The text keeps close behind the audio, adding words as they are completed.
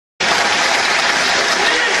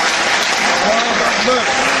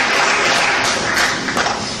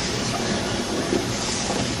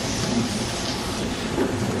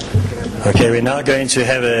Okay, we're now going to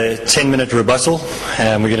have a 10-minute rebuttal.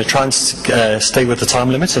 We're going to try and stay with the time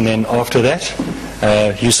limit, and then after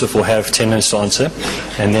that, Yusuf will have 10 minutes to answer,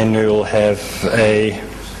 and then we will have a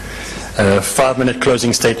 5-minute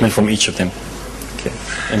closing statement from each of them. Okay,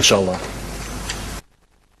 inshallah.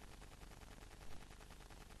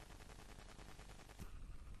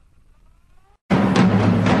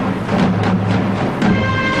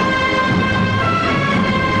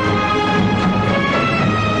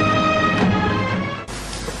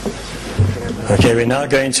 Okay, we're now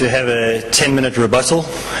going to have a 10-minute rebuttal.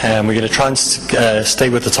 We're going to try and stay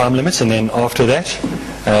with the time limit, and then after that,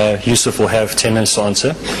 Yusuf will have 10 minutes to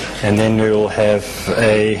answer, and then we will have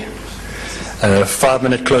a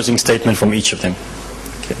 5-minute closing statement from each of them.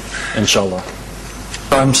 Okay, inshallah.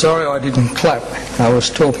 I'm sorry I didn't clap. I was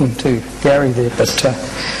talking to Gary there, but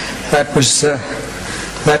that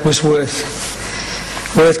was worth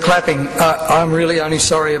clapping. I'm really only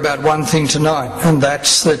sorry about one thing tonight, and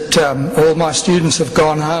that's that all my students have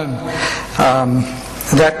gone home.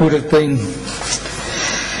 That would have been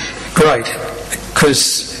great,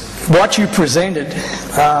 because what you presented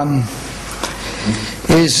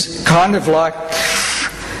is kind of like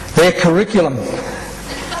their curriculum.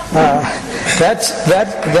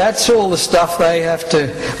 That's all the stuff they have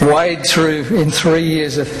to wade through in 3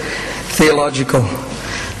 years of theological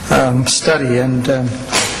study, and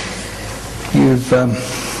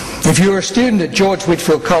if you were a student at George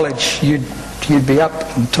Whitfield College, you'd be up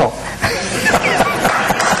on top.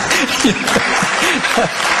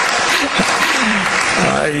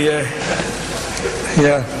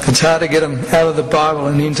 Yeah, it's hard to get them out of the Bible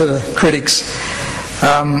and into the critics.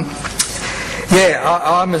 I'm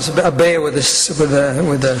a bear with a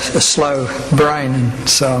slow brain, and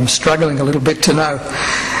so I'm struggling a little bit to know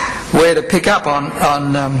where to pick up on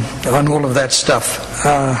all of that stuff.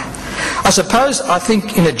 I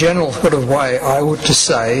think in a general sort of way, I ought to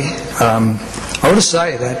say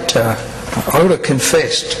that I ought to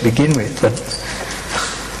confess to begin with that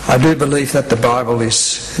I do believe that the Bible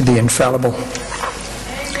is the infallible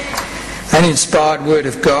and inspired Word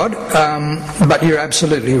of God. But you're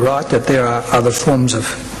absolutely right that there are other forms of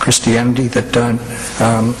Christianity that don't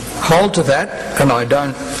hold to that, and I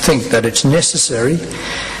don't think that it's necessary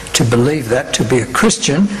to believe that to be a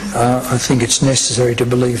Christian. I think it's necessary to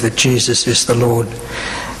believe that Jesus is the Lord,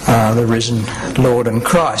 the risen Lord and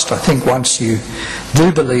Christ. I think once you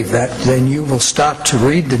do believe that, then you will start to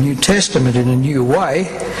read the New Testament in a new way,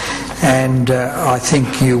 and I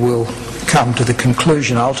think you will come to the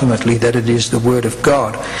conclusion ultimately that it is the Word of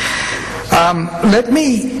God. Let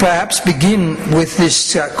me perhaps begin with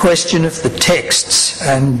this question of the texts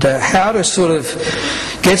and how to sort of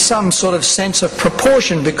get some sort of sense of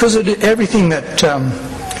proportion, because everything that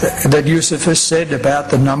Yusuf has said about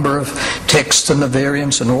the number of texts and the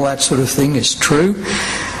variants and all that sort of thing is true.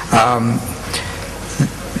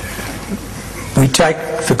 We take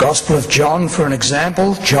the Gospel of John for an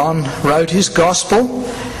example. John wrote his Gospel,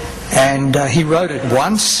 and he wrote it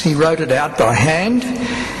once. He wrote it out by hand,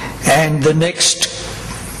 and the next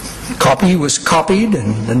copy was copied,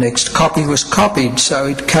 and the next copy was copied. So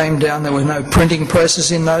it came down. There were no printing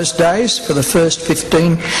presses in those days for the first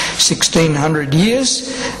 1600 years.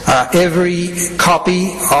 Every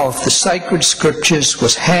copy of the sacred scriptures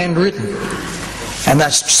was handwritten, and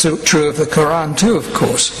that's true of the Qur'an too, of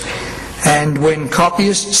course. And when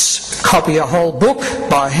copyists copy a whole book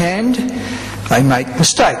by hand, they make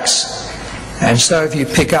mistakes. And so if you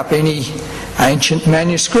pick up any ancient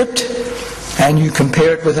manuscript and you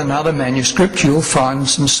compare it with another manuscript, you'll find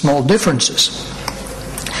some small differences.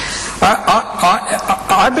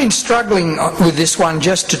 I've been struggling with this one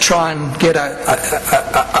just to try and get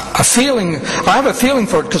a feeling. I have a feeling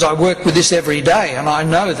for it because I work with this every day, and I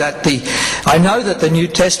know that the New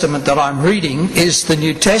Testament that I'm reading is the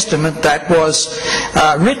New Testament that was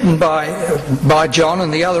written by John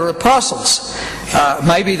and the other apostles.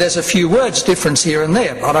 Maybe there's a few words difference here and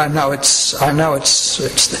there, but I know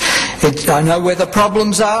where the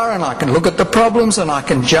problems are, and I can look at the problems, and I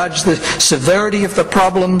can judge the severity of the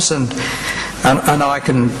problems, and I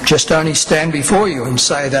can just only stand before you and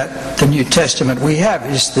say that the New Testament we have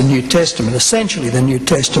is the New Testament, essentially the New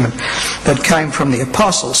Testament that came from the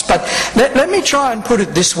apostles. But let me try and put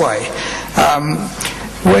it this way.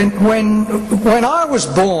 When I was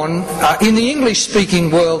born, in the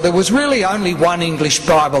English-speaking world, there was really only one English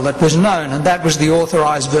Bible that was known, and that was the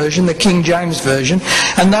Authorized Version, the King James Version,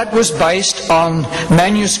 and that was based on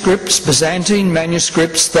manuscripts, Byzantine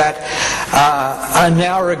manuscripts, that are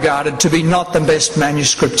now regarded to be not the best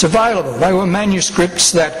manuscripts available. They were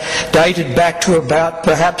manuscripts that dated back to about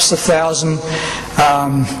perhaps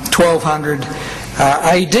 1200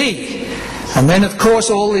 AD. And then, of course,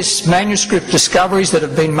 all these manuscript discoveries that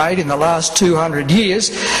have been made in the last 200 years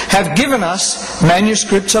have given us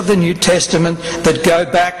manuscripts of the New Testament that go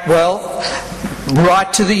back, well,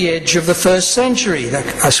 right to the edge of the 1st century.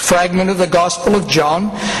 A fragment of the Gospel of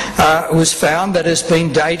John was found that has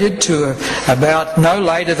been dated to about no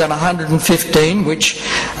later than 115, which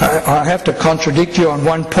I have to contradict you on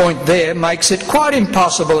one point there, makes it quite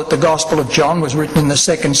impossible that the Gospel of John was written in the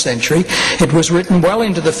 2nd century. It was written well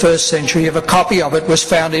into the 1st century. A copy of it was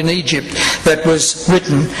found in Egypt that was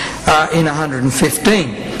written in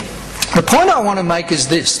 115. The point I want to make is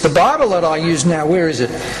this. The Bible that I use now, where is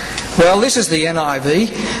it? Well, this is the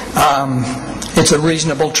NIV. It's a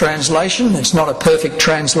reasonable translation. It's not a perfect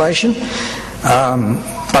translation,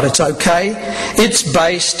 but it's okay. It's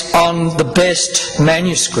based on the best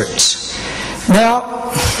manuscripts.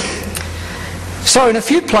 Now, so in a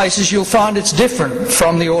few places you'll find it's different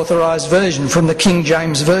from the Authorised Version, from the King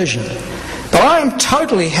James Version. But I am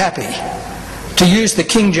totally happy to use the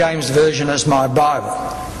King James Version as my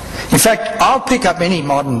Bible. In fact, I'll pick up any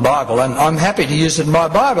modern Bible and I'm happy to use it in my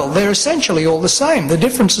Bible. They're essentially all the same. The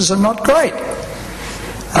differences are not great.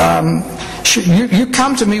 You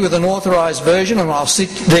come to me with an Authorised Version and I'll sit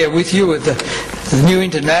there with you with the New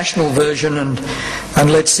International Version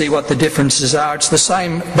and let's see what the differences are. It's the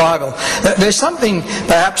same Bible. There's something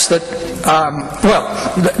perhaps that,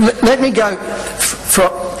 let me go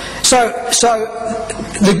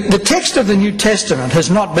the text of the New Testament has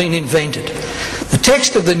not been invented. The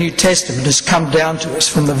text of the New Testament has come down to us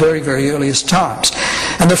from the very, very earliest times.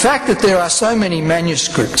 And the fact that there are so many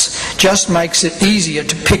manuscripts just makes it easier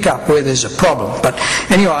to pick up where there's a problem. But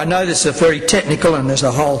anyway, I know this is very technical and there's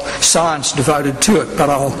a whole science devoted to it, but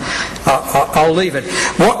I'll leave it.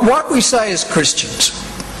 What we say as Christians,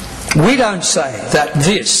 we don't say that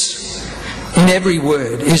this, in every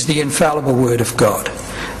word, is the infallible Word of God.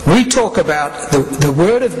 We talk about the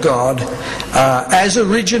Word of God as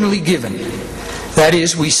originally given. That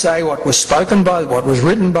is, we say what was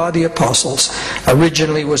written by the apostles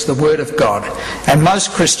originally was the Word of God. And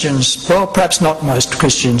most Christians, well, perhaps not most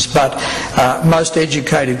Christians, but most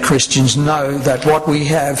educated Christians know that what we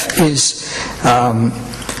have is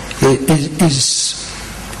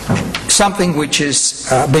something which has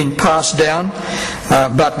been passed down,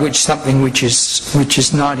 but something which is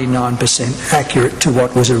 99% accurate to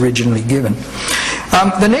what was originally given.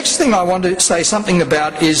 The next thing I want to say something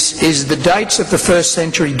about is the dates of the 1st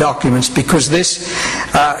century documents, because this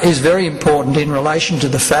is very important in relation to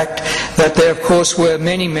the fact that there, of course, were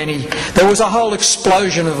there was a whole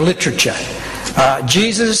explosion of literature.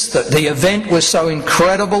 Jesus, the event was so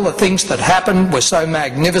incredible, the things that happened were so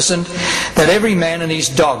magnificent that every man and his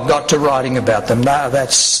dog got to writing about them. Now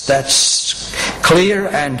that's clear,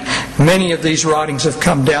 and many of these writings have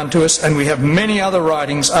come down to us, and we have many other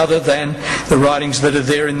writings other than the writings that are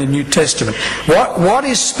there in the New Testament. What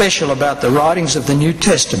is special about the writings of the New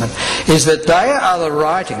Testament is that they are the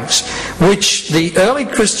writings which the early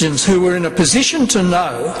Christians who were in a position to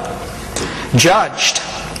know, judged,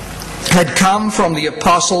 had come from the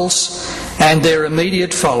apostles and their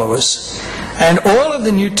immediate followers. And all of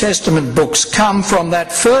the New Testament books come from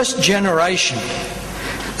that first generation.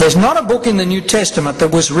 There's not a book in the New Testament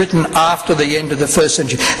that was written after the end of the 1st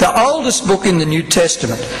century. The oldest book in the New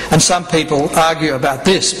Testament, and some people argue about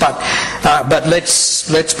this, but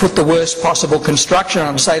let's put the worst possible construction on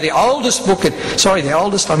and say the oldest book, I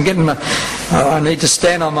need to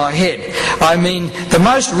stand on my head. I mean, the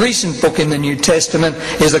most recent book in the New Testament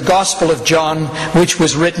is the Gospel of John, which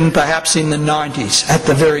was written perhaps in the 90s at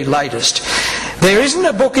the very latest. There isn't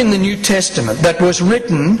a book in the New Testament that was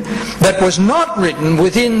not written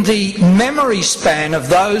within the memory span of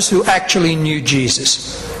those who actually knew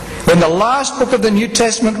Jesus. When the last book of the New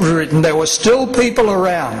Testament was written, there were still people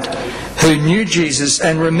around who knew Jesus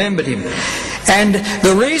and remembered him. And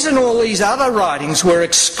the reason all these other writings were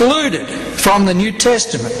excluded from the New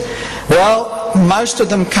Testament, well, most of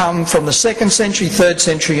them come from the 2nd century, 3rd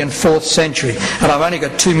century and 4th century. And I've only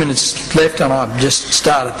got 2 minutes left and I've just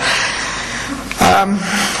started.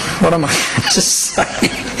 What am I going to say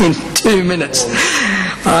in 2 minutes?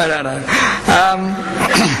 I don't know.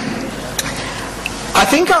 I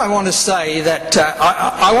think I want to say that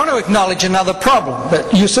I want to acknowledge another problem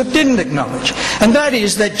that Yusuf didn't acknowledge, and that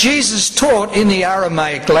is that Jesus taught in the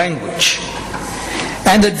Aramaic language,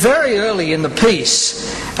 and that very early in the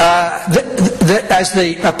piece, as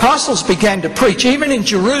the apostles began to preach, even in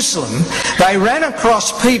Jerusalem, they ran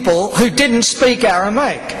across people who didn't speak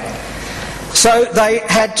Aramaic. So they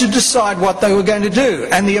had to decide what they were going to do.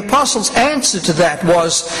 And the apostles' answer to that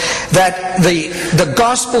was that the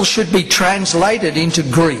gospel should be translated into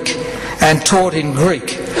Greek and taught in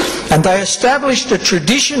Greek. And they established a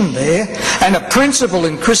tradition there and a principle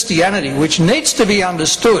in Christianity which needs to be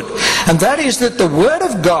understood. And that is that the Word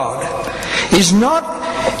of God is not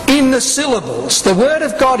in the syllables. The Word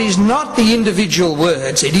of God is not the individual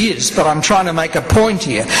words. It is, but I'm trying to make a point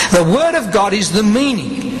here. The Word of God is the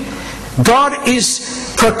meaning. God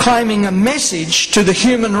is proclaiming a message to the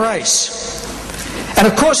human race. And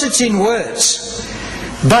of course it's in words.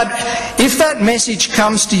 But if that message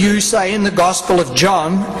comes to you, say in the Gospel of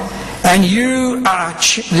John, and your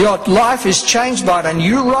life is changed by it, and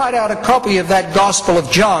you write out a copy of that Gospel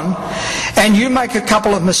of John, and you make a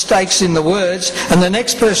couple of mistakes in the words, and the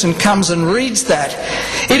next person comes and reads that,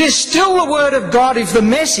 it is still the Word of God if the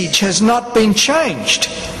message has not been changed.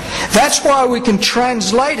 That's why we can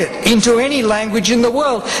translate it into any language in the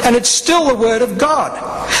world, and it's still the Word of God.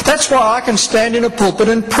 That's why I can stand in a pulpit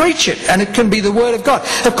and preach it, and it can be the Word of God.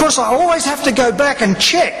 Of course, I always have to go back and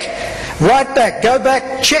check. Right back, go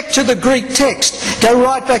back, check to the Greek text. Go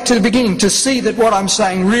right back to the beginning to see that what I'm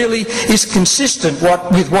saying really is consistent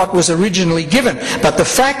with what was originally given. But the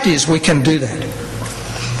fact is we can do that.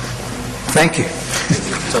 Thank you.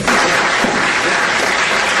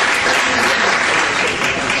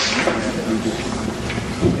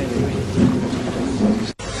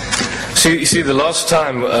 You see, the last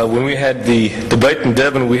time when we had the debate in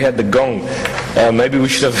Durban, we had the gong. Maybe we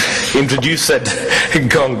should have introduced that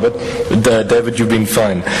gong, but David, you've been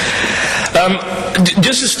fine.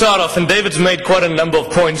 Just to start off, and David's made quite a number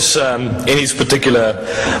of points in his particular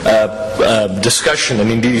discussion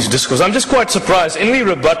and indeed his discourse. I'm just quite surprised. In the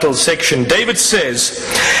rebuttal section, David says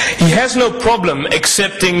he has no problem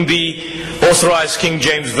accepting the authorized King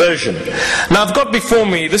James Version. Now I've got before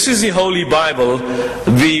me, this is the Holy Bible,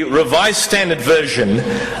 the Revised Standard Version,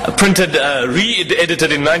 printed,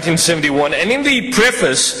 re-edited in 1971, and in the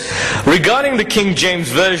preface regarding the King James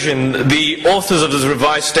Version, the authors of this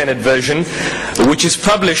Revised Standard Version, which is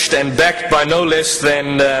published and backed by no less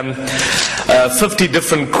than 50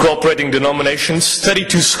 different cooperating denominations,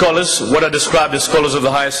 32 scholars, what are described as scholars of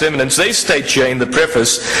the highest eminence, they state here in the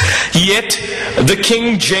preface, yet the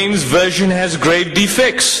King James Version has grave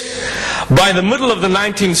defects. By the middle of the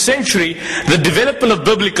 19th century, the development of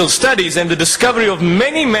biblical studies and the discovery of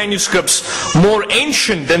many manuscripts more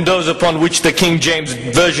ancient than those upon which the King James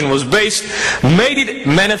Version was based made it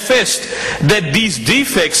manifest that these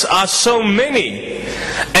defects are so many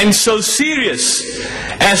and so serious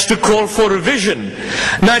as to call for revision.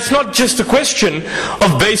 Now, it's not just a question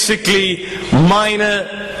of basically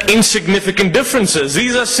minor insignificant differences.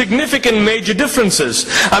 These are significant major differences.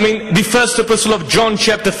 I mean, the first epistle of John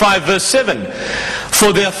chapter 5 verse 7.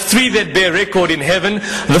 For there are three that bear record in heaven,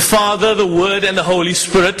 the Father, the Word, and the Holy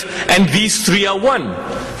Spirit, and these three are one.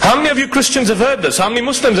 How many of you Christians have heard this? How many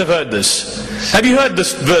Muslims have heard this? Have you heard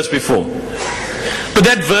this verse before? But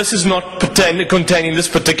that verse is not contained in this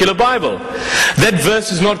particular Bible. That verse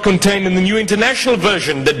is not contained in the New International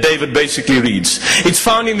Version that David basically reads. It's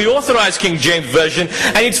found in the Authorized King James Version,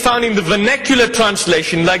 and it's found in the vernacular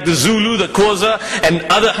translation like the Zulu, the Xhosa, and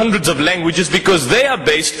other hundreds of languages, because they are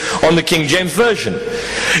based on the King James Version.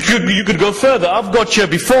 You could go further. I've got here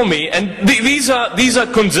before me, and these are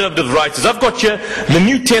conservative writers. I've got here the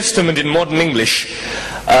New Testament in modern English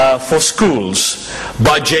for schools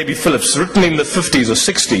by J.B. Phillips, written in the 50s or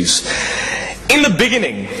 60s. In the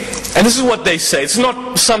beginning, and this is what they say, it's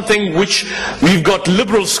not something which we've got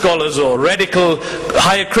liberal scholars or radical,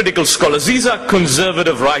 higher critical scholars. These are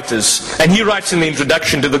conservative writers. And he writes in the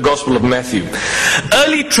introduction to the Gospel of Matthew.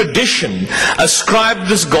 Early tradition ascribed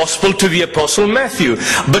this Gospel to the Apostle Matthew,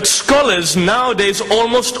 but scholars nowadays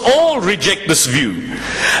almost all reject this view.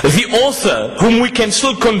 The author, whom we can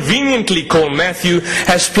still conveniently call Matthew,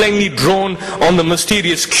 has plainly drawn on the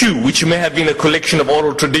mysterious Q, which may have been a collection of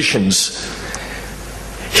oral traditions.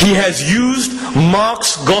 He has used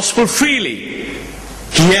Mark's Gospel freely.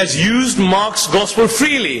 He has used Mark's Gospel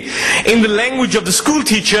freely. In the language of the school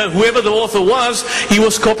teacher, whoever the author was, he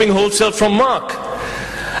was copying wholesale from Mark.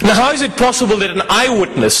 Now, how is it possible that an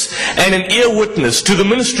eyewitness and an ear witness to the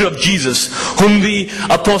ministry of Jesus, whom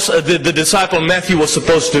the disciple Matthew was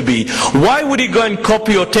supposed to be, why would he go and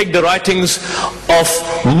copy or take the writings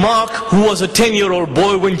of Mark, who was a 10-year-old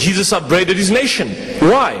boy when Jesus upbraided his nation?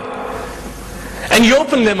 Why? And you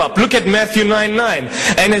open them up. Look at Matthew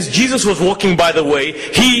 9:9. And as Jesus was walking by the way,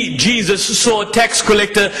 Jesus, saw a tax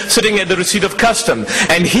collector sitting at the receipt of custom.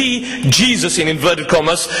 And he, Jesus, in inverted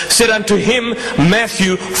commas, said unto him,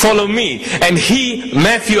 Matthew, follow me. And he,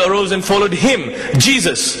 Matthew, arose and followed him,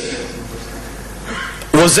 Jesus.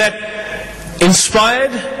 Was that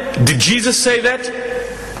inspired? Did Jesus say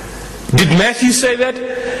that? Did Matthew say that?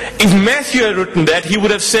 If Matthew had written that, he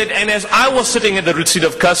would have said, and as I was sitting at the receipt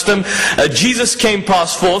of custom, Jesus came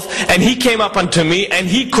past forth, and he came up unto me, and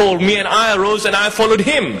he called me, and I arose, and I followed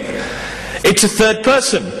him. It's a third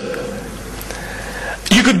person.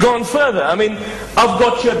 You could go on further. I mean, I've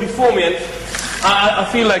got here before me, and I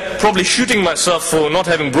feel like probably shooting myself for not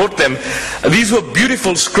having brought them. These were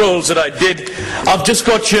beautiful scrolls that I did. I've just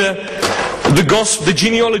got here the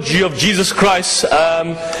genealogy of Jesus Christ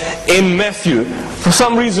in Matthew. For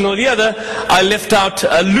some reason or the other, I left out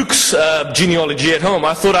Luke's genealogy at home.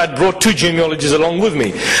 I thought I'd brought two genealogies along with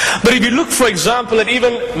me. But if you look, for example, at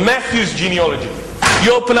even Matthew's genealogy,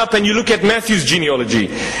 you open up and you look at Matthew's genealogy,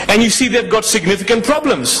 and you see they've got significant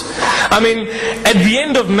problems. I mean, at the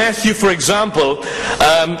end of Matthew, for example,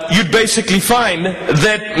 you'd basically find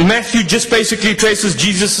that Matthew just basically traces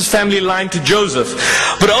Jesus' family line to Joseph.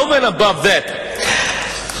 But over and above that,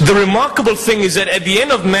 the remarkable thing is that at the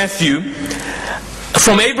end of Matthew,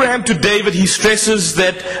 from Abraham to David, he stresses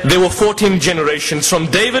that there were 14 generations. From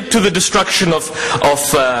David to the destruction of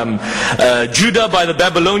Judah by the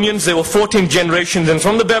Babylonians, there were 14 generations. And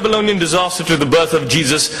from the Babylonian disaster to the birth of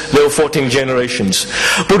Jesus, there were 14 generations.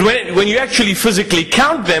 But when you actually physically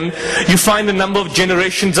count them, you find the number of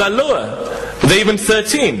generations are lower. They're even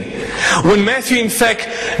 13. When Matthew, in fact,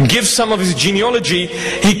 gives some of his genealogy,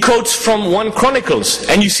 he quotes from 1 Chronicles.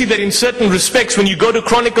 And you see that in certain respects, when you go to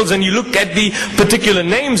Chronicles and you look at the particular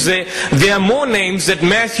names there are more names that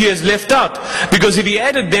Matthew has left out. Because if he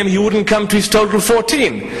added them, he wouldn't come to his total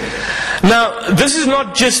 14. Now, this is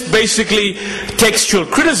not just basically textual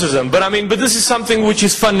criticism, but this is something which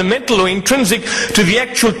is fundamental or intrinsic to the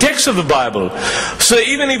actual text of the Bible. So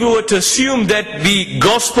even if we were to assume that the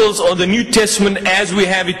Gospels or the New Testament as we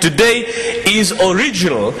have it today is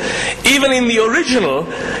original, even in the original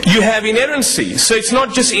you have inerrancy. So it's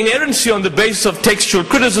not just inerrancy on the basis of textual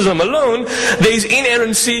criticism alone, there is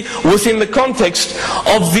inerrancy within the context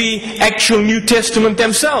of the actual New Testament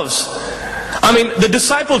themselves. The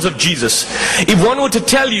disciples of Jesus. If one were to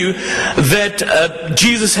tell you that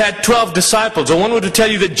Jesus had 12 disciples, or one were to tell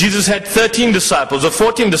you that Jesus had 13 disciples or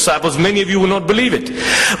 14 disciples, many of you will not believe it.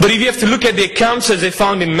 But if you have to look at the accounts as they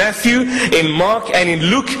found in Matthew, in Mark, and in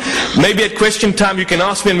Luke, maybe at question time you can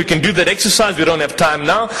ask me and we can do that exercise. We don't have time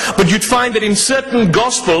now. But you'd find that in certain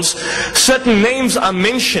Gospels, certain names are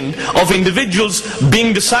mentioned of individuals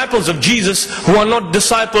being disciples of Jesus who are not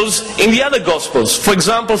disciples in the other Gospels. For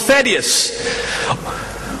example, Thaddeus,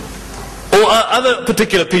 or other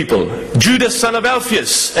particular people, Judas son of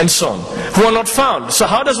Alphaeus, and so on, who are not found. So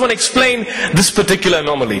how does one explain this particular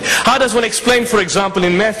anomaly? How does one explain, for example,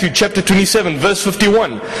 in Matthew chapter 27, verse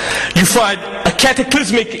 51, you find a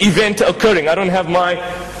cataclysmic event occurring. I don't have my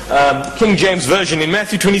King James Version. In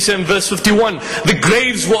Matthew 27 verse 51, the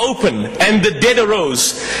graves were open and the dead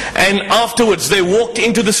arose, and afterwards they walked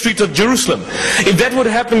into the streets of Jerusalem. If that would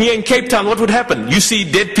happen here in Cape Town, what would happen? You see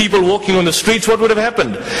dead people walking on the streets, what would have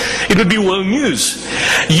happened? It would be world news.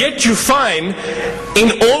 Yet you find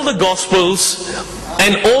in all the Gospels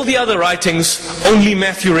and all the other writings, only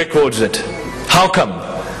Matthew records it. How come?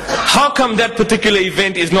 How come that particular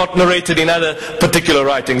event is not narrated in other particular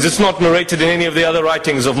writings? It's not narrated in any of the other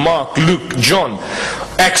writings of Mark, Luke, John,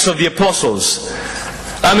 Acts of the Apostles.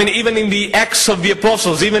 Even in the Acts of the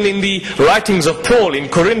Apostles, even in the writings of Paul in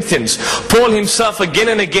Corinthians, Paul himself again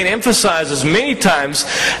and again emphasizes many times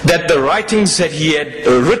that the writings that he had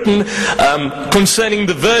written concerning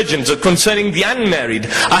the virgins or concerning the unmarried,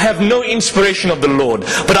 I have no inspiration of the Lord,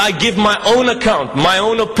 but I give my own account, my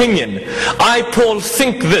own opinion. I, Paul,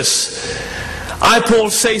 think this. I, Paul,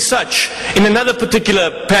 say such. In another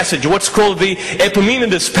particular passage, what's called the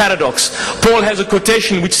Epimenides paradox, Paul has a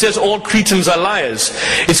quotation which says all Cretans are liars.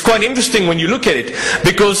 It's quite interesting when you look at it,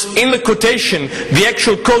 because in the quotation, the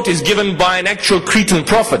actual quote is given by an actual Cretan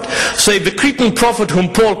prophet. So if the Cretan prophet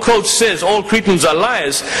whom Paul quotes says all Cretans are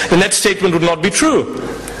liars, then that statement would not be true.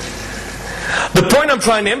 The point I'm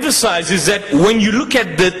trying to emphasize is that when you look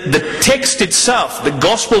at the text itself, the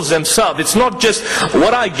Gospels themselves, it's not just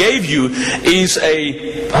what I gave you is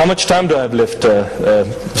a... How much time do I have left,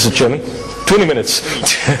 Mr. Chairman? 20 minutes.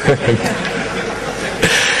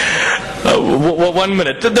 1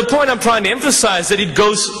 minute. The point I'm trying to emphasize that it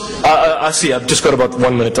goes... I see, I've just got about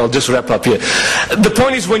 1 minute. I'll just wrap up here. The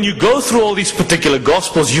point is when you go through all these particular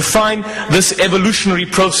Gospels, you find this evolutionary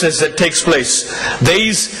process that takes place. There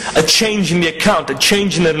is a change in the account, a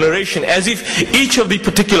change in the narration, as if each of the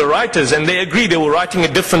particular writers, and they agree they were writing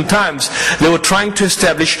at different times, they were trying to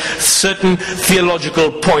establish certain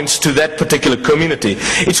theological points to that particular community.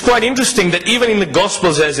 It's quite interesting that even in the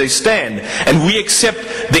Gospels as they stand, and we accept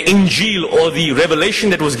the Injil reveal or the revelation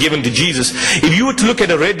that was given to Jesus, if you were to look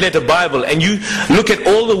at a red letter Bible and you look at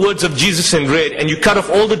all the words of Jesus in red and you cut off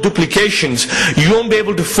all the duplications, you won't be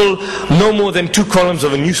able to fill no more than 2 columns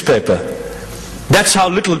of a newspaper. That's how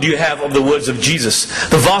little do you have of the words of Jesus.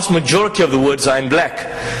 The vast majority of the words are in black,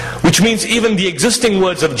 which means even the existing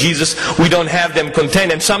words of Jesus, we don't have them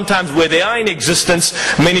contained. And sometimes where they are in existence,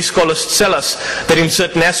 many scholars tell us that in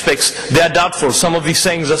certain aspects they are doubtful. Some of these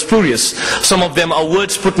sayings are spurious. Some of them are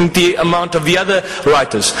words put in the amount of the other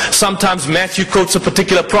writers. Sometimes Matthew quotes a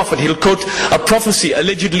particular prophet. He'll quote a prophecy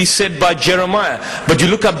allegedly said by Jeremiah. But you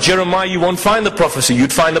look up Jeremiah, you won't find the prophecy.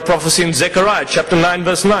 You'd find the prophecy in Zechariah chapter 9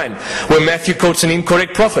 verse 9, where Matthew quotes an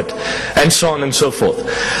incorrect prophet, and so on and so forth.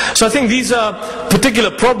 So I think these are particular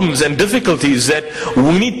problems and difficulties that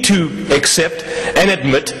we need to accept and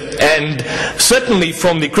admit. And certainly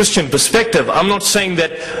from the Christian perspective, I'm not saying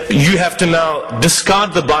that you have to now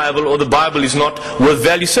discard the Bible or the Bible is not worth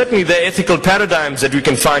value. Certainly there are ethical paradigms that we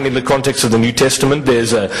can find in the context of the New Testament.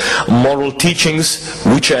 There's moral teachings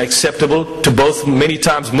which are acceptable to both many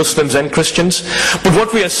times Muslims and Christians. But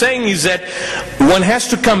what we are saying is that one has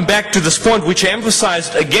to come back to this point which I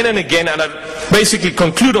emphasized again and again, and I basically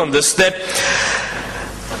conclude on this, that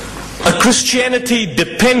a Christianity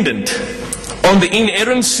dependent on the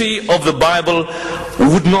inerrancy of the Bible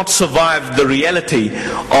would not survive the reality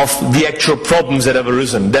of the actual problems that have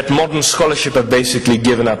arisen, that modern scholarship have basically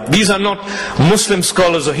given up. These are not Muslim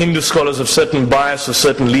scholars or Hindu scholars of certain bias or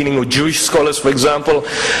certain leaning, or Jewish scholars, for example,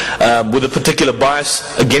 with a particular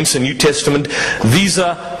bias against the New Testament. These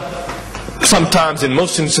are sometimes, in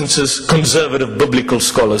most instances, conservative biblical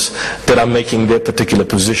scholars that are making their particular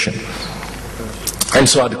position. And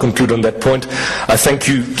so I'd conclude on that point. I thank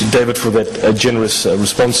you, David, for that generous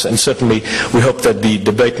response, and certainly we hope that the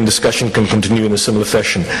debate and discussion can continue in a similar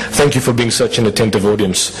fashion. Thank you for being such an attentive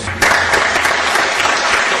audience.